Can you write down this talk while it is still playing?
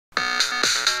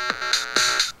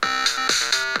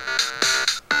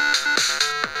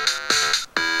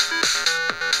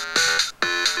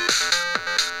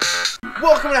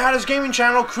welcome to Hatter's Gaming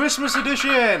Channel Christmas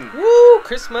Edition! Woo!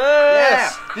 Christmas!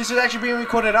 Yeah! This is actually being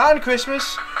recorded on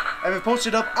Christmas, and we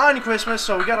posted up on Christmas,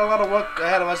 so we got a lot of work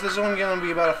ahead of us. This is only going to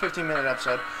be about a 15-minute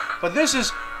episode. But this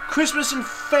is Christmas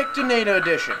Infectinator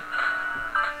Edition.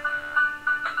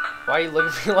 Why are you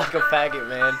looking at me like a faggot,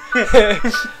 man?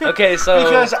 Okay, so...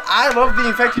 Because I love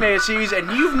the Infectinator series,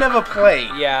 and you've never played.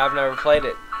 Yeah, I've never played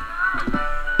it.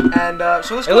 And,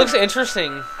 so let's go. It looks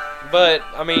interesting, but,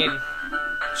 I mean...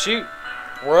 Shoot.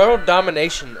 World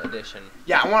Domination Edition.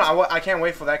 Yeah, I can't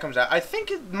wait for that comes out. I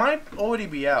think it might already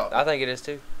be out. I think it is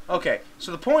too. Okay,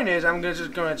 so the point is, I'm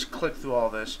just going to click through all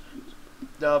this.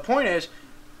 The point is,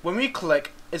 when we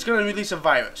click, it's going to release a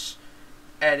virus.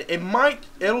 And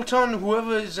it'll turn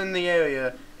whoever is in the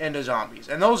area into zombies.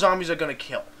 And those zombies are going to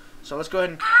kill. So let's go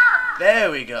ahead and... There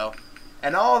we go.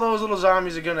 And all those little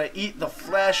zombies are going to eat the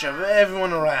flesh of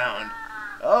everyone around.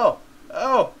 Oh,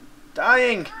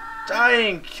 dying.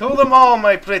 Dying! Kill them all,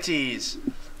 my pretties!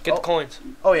 Get the coins.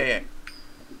 Oh, yeah.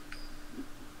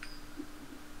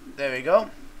 There we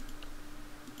go.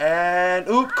 And,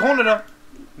 cornered her.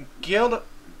 Killed her.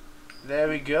 There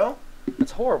we go.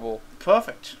 That's horrible.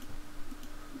 Perfect.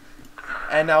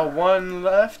 And now one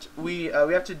left. We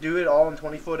have to do it all in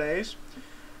 24 days.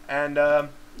 And,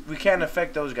 we can't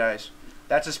affect those guys.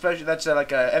 That's like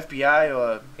a FBI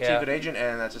or a secret agent,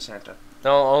 and that's a Santa.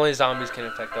 No, only zombies can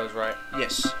infect those, right?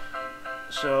 Yes.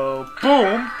 So,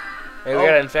 boom. Maybe we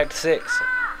gotta infect 6.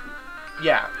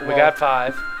 Yeah. We got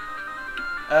 5.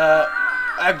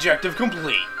 Objective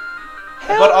complete.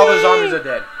 But all the zombies are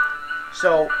dead.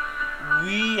 So,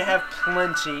 we have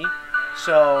plenty.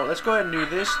 So, let's go ahead and do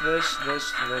this,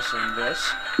 and this.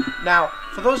 Now,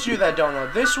 for those of you that don't know,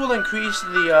 this will increase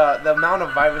the amount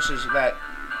of viruses that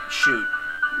shoot.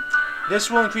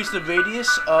 This will increase the radius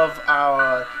of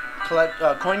our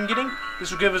coin getting.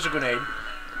 This will give us a grenade.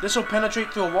 This will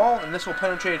penetrate through a wall, and this will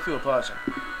penetrate through a person.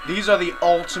 These are the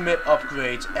ultimate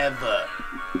upgrades ever.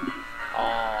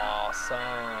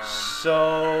 Awesome.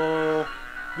 So,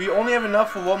 we only have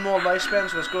enough for one more lifespan,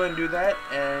 so let's go ahead and do that,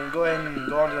 and go ahead and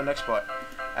go on to the next part.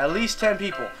 At least 10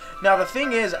 people. Now, the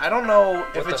thing is, I don't know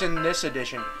if it's in this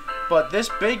edition, but this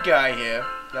big guy here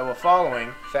that we're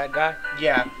following... Fat guy?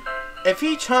 Yeah. If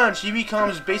he turns, he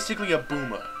becomes basically a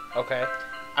boomer. Okay.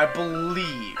 I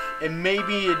believe. It may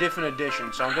be a different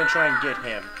edition, so I'm going to try and get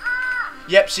him.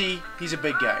 Yep, see? He's a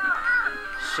big guy.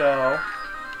 So,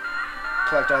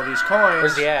 collect all these coins.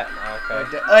 Where's he at?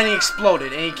 Okay. And he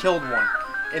exploded, and he killed one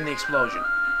in the explosion.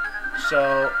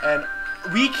 So, and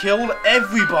we killed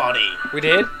everybody. We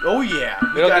did? Oh, yeah.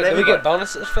 Do we get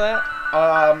bonuses for that?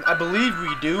 I believe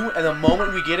we do, and the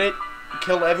moment we get it,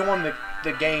 kill everyone,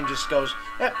 the game just goes,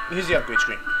 yep, here's the upgrade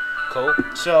screen. Cool.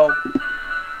 So...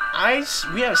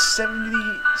 we have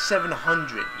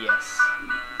 7,700. Yes.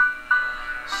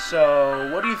 So,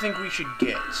 what do you think we should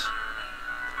get?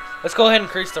 Let's go ahead and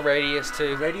increase the radius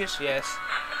too. Radius? Yes.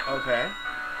 Okay.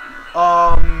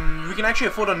 We can actually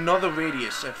afford another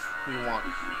radius if we want,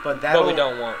 but we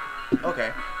don't want.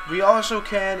 Okay. We also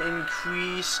can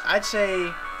increase. I'd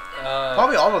say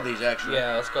probably all of these actually.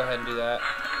 Yeah. Let's go ahead and do that.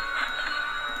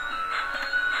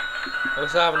 We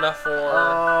still have enough for...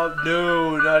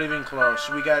 no, not even close.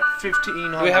 We got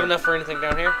 1,500. Do we have enough for anything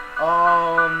down here?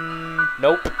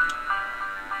 Nope.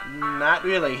 Not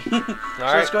really.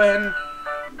 Alright.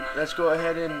 Let's go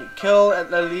ahead and kill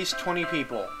at least 20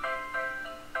 people.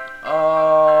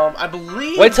 I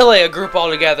believe... Wait till they group all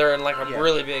together and like a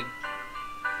really big...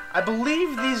 I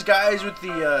believe these guys with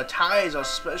the ties are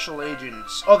special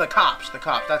agents. Oh, the cops,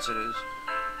 that's it is.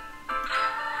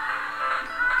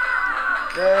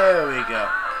 There we go.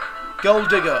 Gold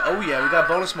digger. Oh yeah, we got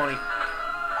bonus money.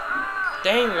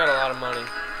 Dang, we got a lot of money.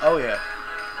 Oh yeah.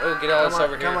 Oh, get all this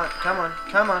over here. Come on.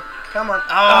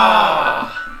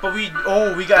 Ah! But we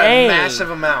got a massive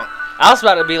amount. I was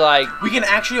about to be like... We can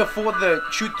actually afford to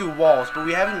shoot through walls, but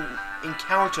we haven't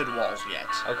encountered walls yet.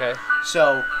 Okay.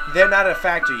 So, they're not a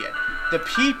factor yet. The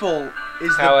people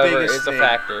is the biggest thing. a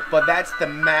factor. But that's the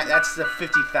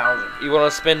 50,000. You want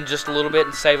to spend just a little bit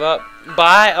and save up?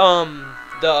 Buy,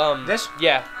 this?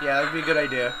 Yeah. Yeah, that'd be a good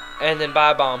idea. And then buy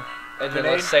a bomb. And then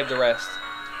let's save the rest.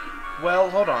 Well,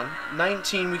 hold on.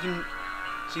 19, we can...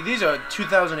 See, these are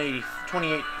 2,080,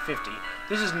 2850.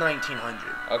 This is 1,900.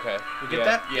 Okay. We get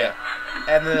that? Yeah.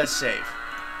 And then let's save.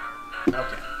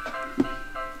 Okay.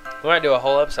 We might do a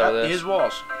whole episode of this. Here's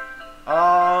walls.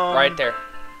 Right there.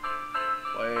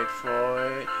 Wait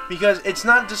for it. Because it's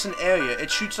not just an area.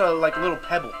 It shoots like little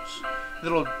pebbles.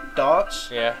 Little dots.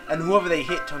 Yeah. And whoever they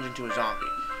hit turns into a zombie.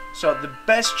 So the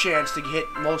best chance to hit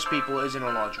most people is in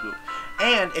a large group.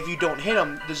 And if you don't hit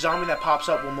them, the zombie that pops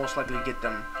up will most likely get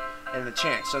them in the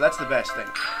chance. So that's the best thing.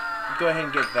 Go ahead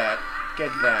and get that.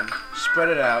 Get them. Spread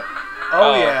it out.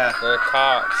 Oh yeah. The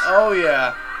cops. Oh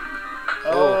yeah.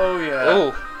 Oh yeah.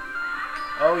 Ooh.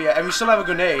 Oh yeah. And we still have a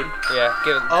grenade. Yeah.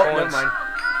 Give it Oh, coins. never mind.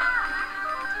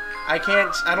 I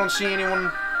don't see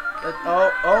anyone.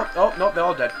 Nope, they're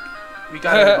all dead. We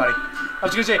got everybody. I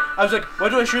was like, why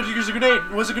do I shoot to use a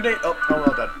grenade? What's a grenade? Oh,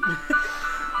 well done.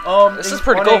 This is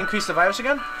pretty wanna cool. Increase the virus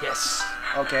again? Yes.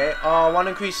 Okay.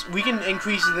 We can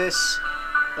increase this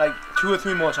like 2 or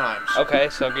 3 more times. Okay,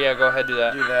 so yeah, go ahead, do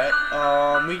that. Do that.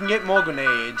 We can get more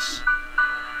grenades,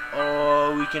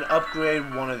 or we can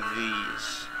upgrade one of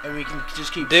these, and we can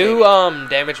just keep. Do saving.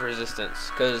 damage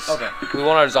resistance, cause Okay. we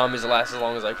want our zombies to last as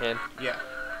long as I can. Yeah.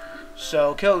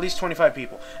 So kill at least 25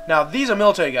 people. Now these are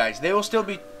military guys. They will still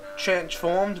be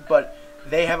transformed, but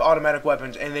they have automatic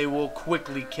weapons, and they will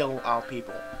quickly kill our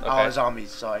people, our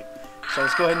zombies. Sorry. So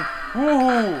let's go ahead and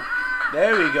woohoo!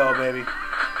 There we go, baby.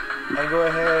 And go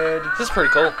ahead. This is pretty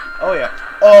cool. Oh yeah.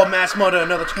 Oh, mass murder,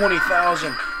 another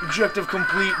 20,000. Objective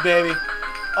complete, baby.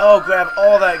 Oh, grab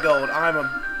all that gold. I'm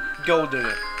a gold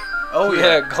digger. Oh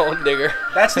yeah. Yeah, gold digger.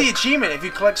 That's the achievement. If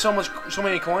you collect so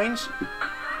many coins.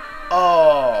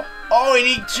 Oh, and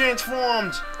he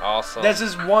transformed. Awesome. There's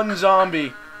this one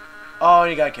zombie. Oh,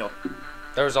 and he got killed.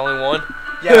 There was only one?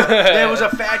 Yeah, there was a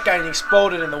fat guy and he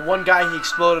exploded, and the one guy he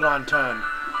exploded on turned.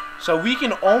 So we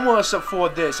can almost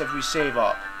afford this if we save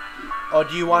up. Or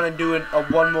do you want to do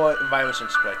one more virus and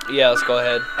split? Yeah, let's go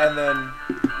ahead. And then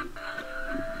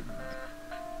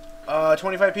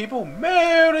 25 people.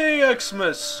 Merry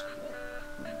Xmas.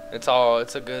 It's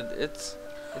a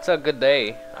good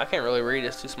day. I can't really read,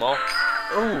 it's too small.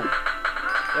 Ooh.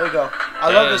 There you go.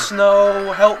 I love the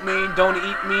snow. Help me. Don't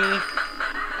eat me.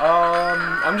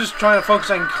 I'm just trying to focus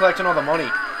on collecting all the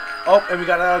money. Oh, and we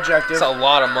got that objective. It's a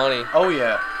lot of money. Oh,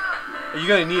 yeah. You're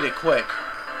going to need it quick.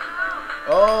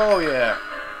 Oh, yeah.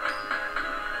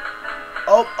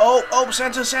 Oh,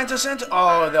 Santa.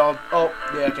 Oh, they're all... Oh,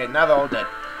 yeah, okay. Now they're all dead.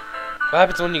 What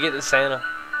happens when you get to Santa?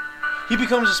 He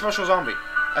becomes a special zombie,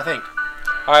 I think.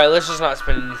 Alright, let's just not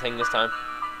spend anything this time.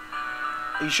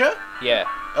 Are you sure? Yeah.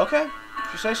 Okay,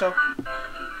 if you say so.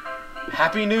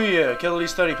 Happy New Year. Kill at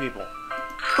least 30 people.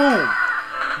 Boom.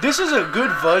 This is a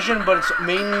good version, but it's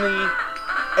mainly...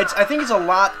 I think it's a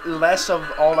lot less of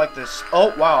all like this.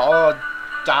 Oh, wow. All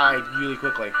died really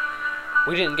quickly.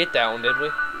 We didn't get that one, did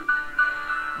we?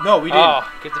 No, we didn't. Oh,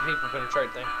 get the people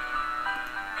penetrate thing.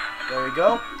 There we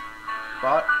go.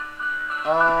 But,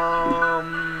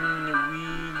 we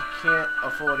can't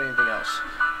afford anything else.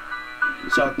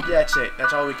 So, that's it.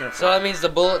 That's all we can afford. So that means the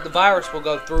virus will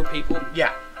go through people?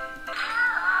 Yeah.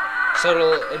 So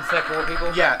it'll infect more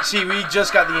people? Yeah, see, we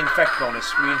just got the infect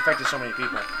bonus. We infected so many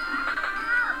people.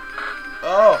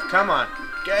 Oh, come on.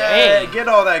 Get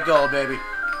all that gold, baby.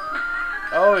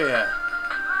 Oh, yeah.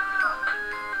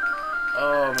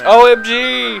 Oh, man.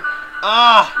 OMG!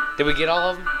 Ah! Did we get all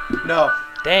of them? No.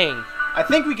 Dang. I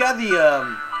think we got the,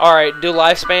 Alright, do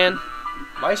lifespan?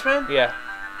 Lifespan? Yeah.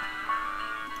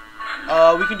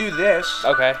 We can do this.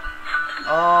 Okay.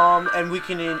 And we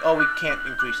can, we can't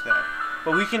increase that.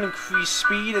 But we can increase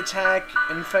speed, attack,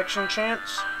 infection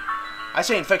chance. I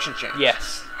say infection chance.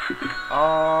 Yes.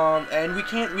 And we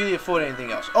can't really afford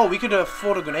anything else. Oh, we could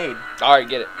afford a grenade. Alright,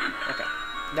 get it. Okay.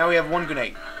 Now we have one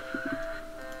grenade.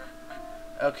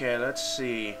 Okay, let's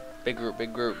see. Big group,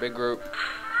 big group, big group.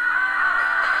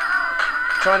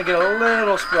 Trying to get a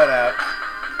little spread out.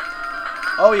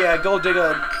 Oh yeah, gold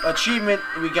digger achievement.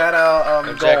 We got our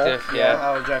objective. Goal. Yeah,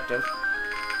 our objective.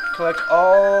 Collect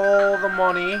all the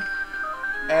money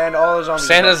and all the zombies.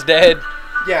 Santa's dead.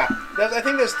 Yeah, I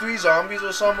think there's 3 zombies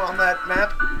or something on that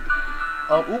map.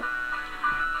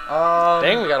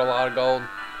 Dang, we got a lot of gold.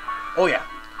 Oh yeah.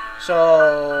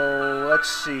 So let's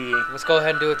see. Let's go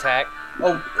ahead and do attack.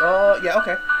 Yeah,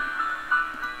 okay.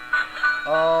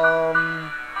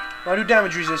 I'll do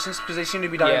damage resistance because they seem to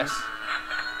be dying. Yes.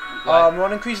 We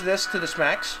want to increase this to the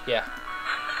max. Yeah.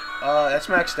 That's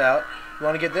maxed out. You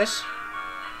want to get this?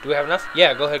 Do we have enough?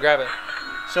 Yeah, go ahead, grab it.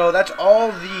 So that's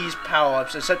all these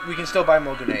power-ups, except we can still buy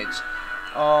more grenades.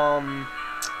 So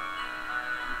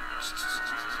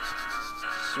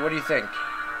what do you think?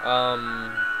 How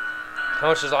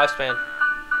much is lifespan?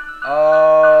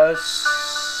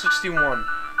 61.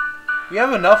 We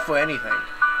have enough for anything.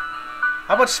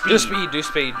 How about speed? Do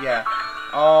speed. Yeah.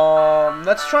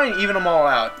 Let's try and even them all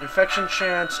out. Infection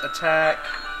chance, attack,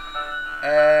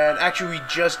 and actually we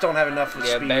just don't have enough for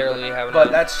speed. Yeah, barely have enough.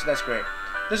 But that's great.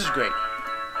 This is great.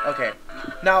 Okay.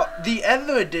 Now, the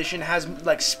other edition has,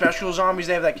 like, special zombies.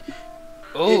 They have, like,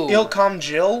 Il Kam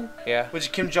Jill, yeah, which is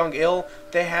Kim Jong-il.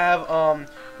 They have,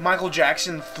 Michael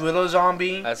Jackson Thriller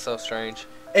zombie. That's so strange.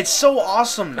 It's so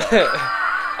awesome, though.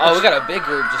 Oh, we got a big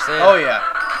group just in. Oh, yeah.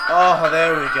 Oh,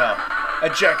 there we go.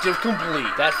 Objective complete.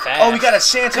 That fast. Oh, we got a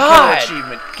Santa Killer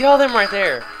achievement. Get all them right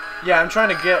there. Yeah, I'm trying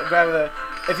to grab the...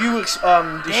 If you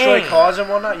destroy cars and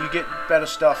whatnot, you get better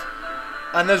stuff.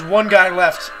 And there's one guy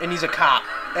left, and he's a cop.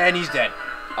 And he's dead.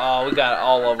 Oh, we got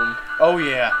all of them. Oh,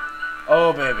 yeah.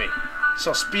 Oh, baby.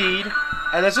 So, speed.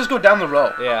 And let's just go down the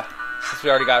row. Yeah. Since we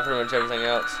already got pretty much everything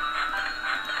else.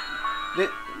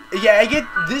 Yeah, I get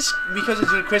this because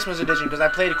it's a Christmas edition, because I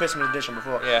played a Christmas edition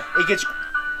before. Yeah. It gets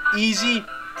easy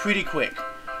pretty quick.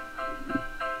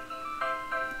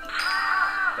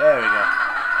 There we go.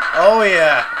 Oh,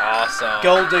 yeah. Awesome.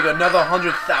 Gold digger, another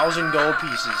 100,000 gold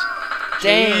pieces.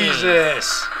 Dang.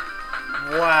 Jesus.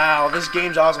 Wow, this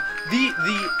game's awesome.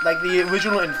 The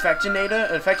original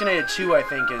Infectinator 2, I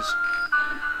think, is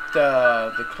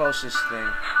the closest thing.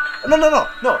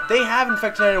 No. They have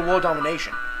Infectinator World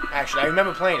Domination. Actually, I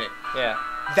remember playing it. Yeah.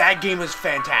 That game was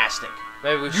fantastic.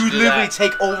 Maybe we should You do literally that.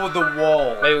 take over the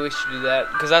wall. Maybe we should do that.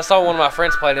 Because I saw one of my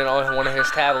friends playing it on one of his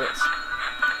tablets.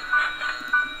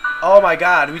 Oh my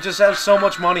god, we just have so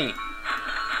much money.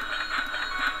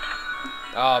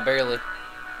 Oh, barely.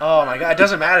 Oh my god, it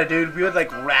doesn't matter, dude. We were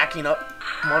like racking up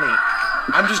money.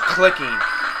 I'm just clicking.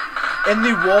 In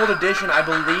the World Edition, I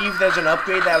believe there's an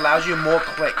upgrade that allows you more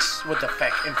clicks with the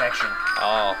infection.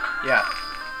 Oh. Yeah.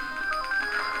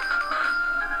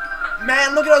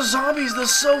 Man, look at those zombies. They're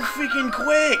so freaking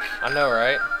quick. I know,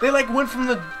 right? They like went from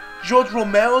the George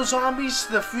Romero zombies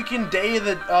to the freaking day of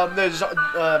the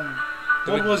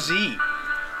World War Z.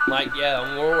 Like, yeah,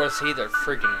 in World War Z, they're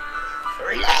freaking...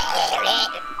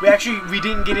 We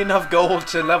didn't get enough gold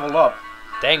to level up.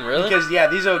 Dang, really? Because yeah,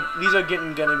 these are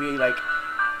gonna be like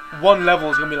one level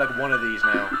is gonna be like one of these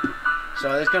now.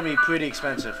 So it's gonna be pretty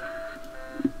expensive.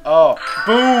 Oh,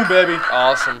 boom, baby!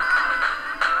 Awesome.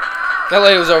 That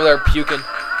lady was over there puking.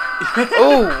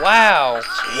 Oh, wow.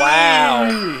 Wow.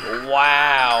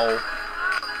 Wow.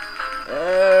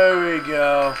 There we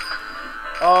go.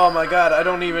 Oh my god, I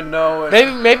don't even know if...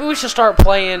 Maybe we should start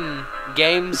playing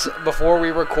games before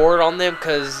we record on them,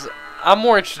 because I'm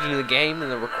more interested in the game than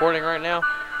the recording right now.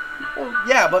 Well,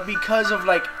 yeah, but because of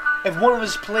like, if one of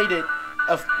us played it...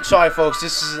 sorry folks,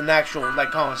 this is an actual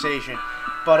like conversation.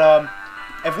 But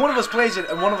if one of us plays it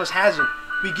and one of us hasn't,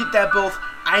 we get that both,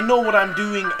 I know what I'm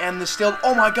doing, and the still,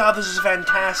 oh my god, this is a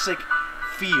fantastic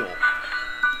feel.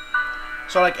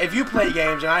 So, like, if you play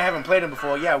games and I haven't played them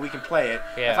before, yeah, we can play it.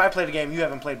 Yeah. If I played a game you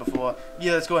haven't played before,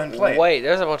 yeah, let's go ahead and play it. Wait,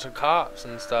 there's a bunch of cops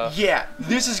and stuff. Yeah,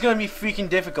 this is going to be freaking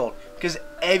difficult, because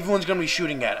everyone's going to be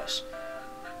shooting at us.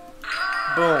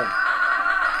 Boom.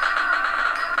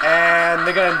 And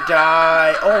they're going to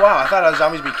die. Oh, wow, I thought our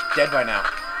zombies would be dead by now.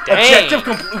 Dang. Objective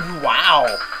complete. Wow.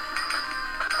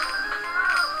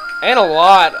 And a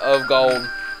lot of gold.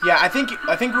 Yeah, I think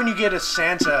when you get a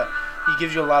Santa, he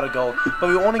gives you a lot of gold. But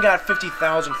we only got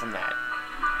 50,000 from that.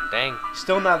 Dang.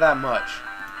 Still not that much.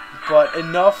 But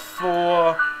enough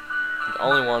for...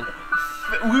 Only one.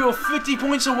 We were 50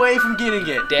 points away from getting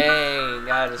it. Dang,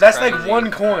 that is That's crazy. like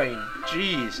one coin.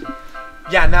 Jeez.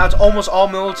 Yeah, now it's almost all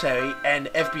military and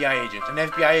FBI agents. And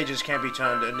FBI agents can't be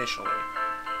turned initially.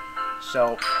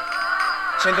 So,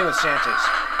 same thing with Santas.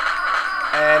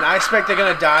 And I expect they're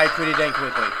gonna die pretty dang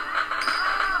quickly.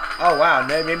 Oh wow,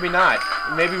 maybe not.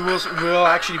 Maybe we'll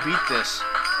actually beat this.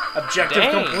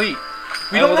 Objective complete.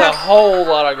 We don't have a whole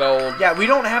lot of gold. Yeah, we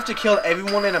don't have to kill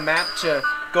everyone in a map to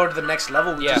go to the next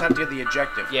level. We just have to get the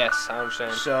objective. Yes, I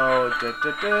understand. So,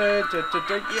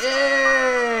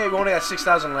 yay! We only got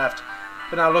 6,000 left.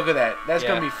 But now look at that. That's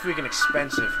gonna be freaking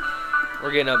expensive.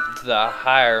 We're getting up to the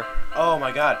higher. Oh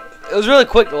my god. It was really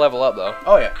quick to level up though.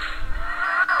 Oh yeah.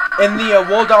 In the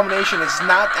World Domination, it's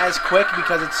not as quick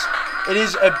because it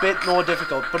is a bit more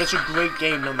difficult, but it's a great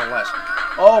game nonetheless.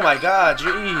 Oh my god,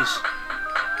 jeez.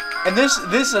 And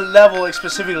this level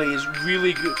specifically is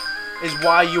really good. Is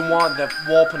why you want the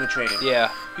wall penetrating. Yeah.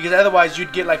 Because otherwise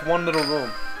you'd get like one little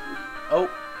room. Oh,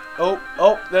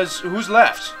 who's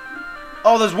left?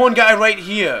 Oh, there's one guy right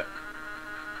here.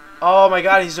 Oh my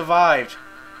god, he survived.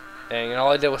 Dang, and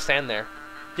all I did was stand there.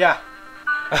 Yeah.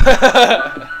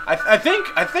 I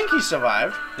think he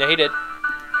survived. Yeah, he did.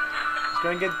 He's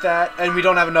gonna get that, and we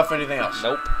don't have enough for anything else.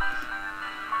 Nope.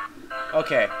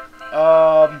 Okay.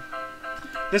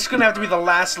 This is gonna have to be the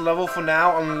last level for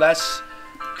now, unless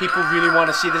people really want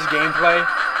to see this gameplay.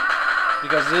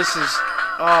 Because this is,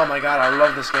 oh my god, I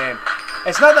love this game.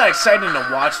 It's not that exciting to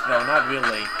watch though, not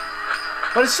really.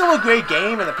 But it's still a great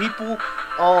game, and the people,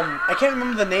 I can't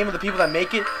remember the name of the people that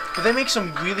make it, but they make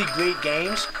some really great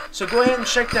games. So go ahead and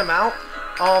check them out.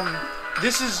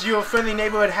 This is your friendly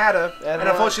neighborhood hatter, and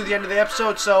unfortunately the end of the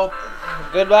episode, so...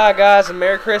 Goodbye, guys, and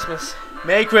Merry Christmas.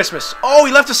 Merry Christmas. Oh,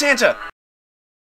 he left a Santa.